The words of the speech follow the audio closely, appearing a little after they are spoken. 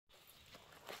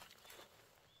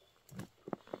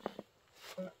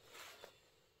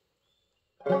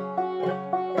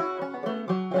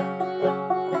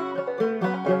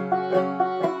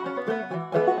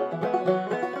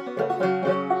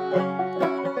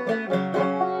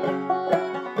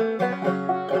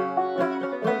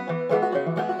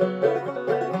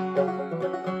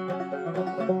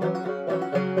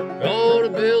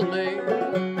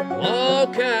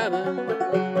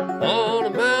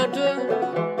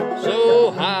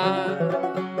high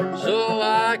so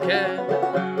I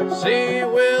can see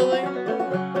Willie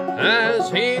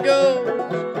as he goes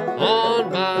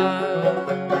on by.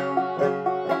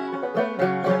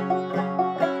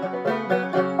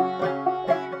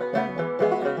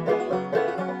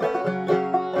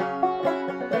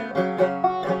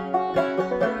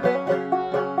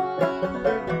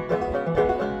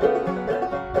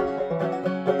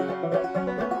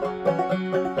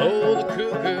 Oh, the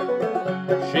cuckoo,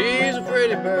 she's a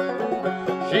pretty bird.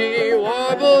 She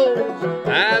warbles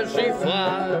as she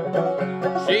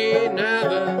flies. She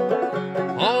never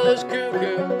hollers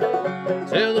cuckoo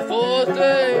till the 4th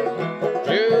day of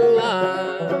July.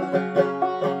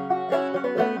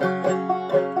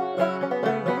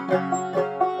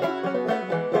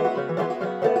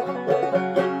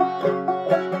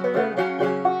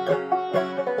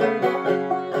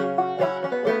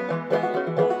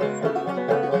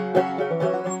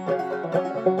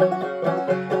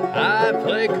 I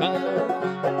play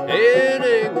cards in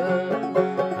England,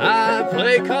 I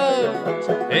play cards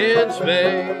in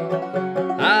Spain.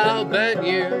 I'll bet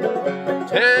you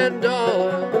 $10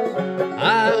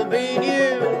 I'll beat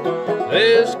you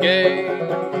this game.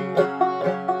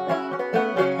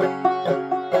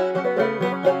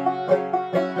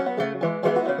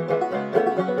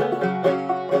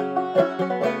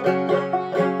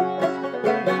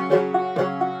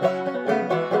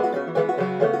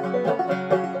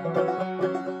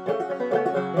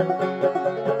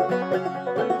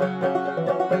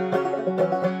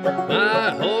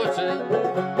 My horses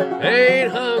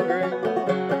ain't hungry,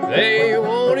 they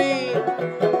won't eat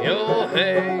your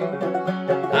hay.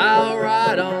 I'll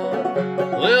ride on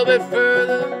a little bit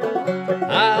further,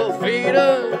 I'll feed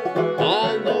them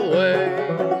on the way.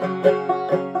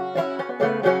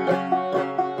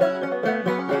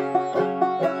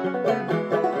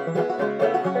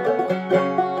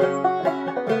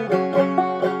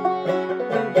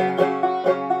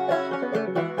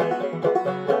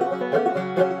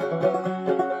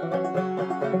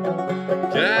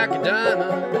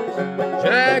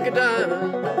 Jack of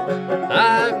diamonds,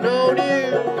 I've known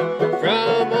you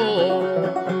from old.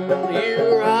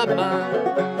 You robbed my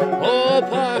poor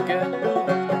pocket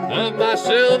of my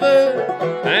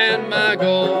silver and my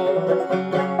gold.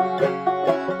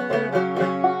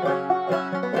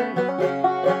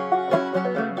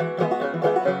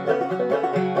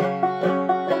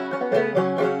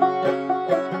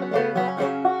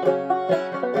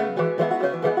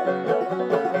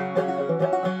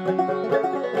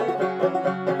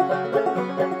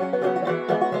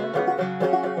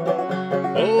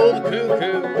 Oh, the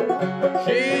cuckoo,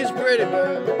 she's a pretty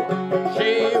bird.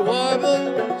 She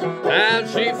warbles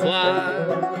as she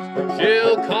flies.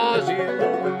 She'll cause you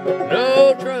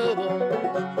no trouble.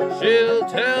 She'll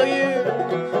tell you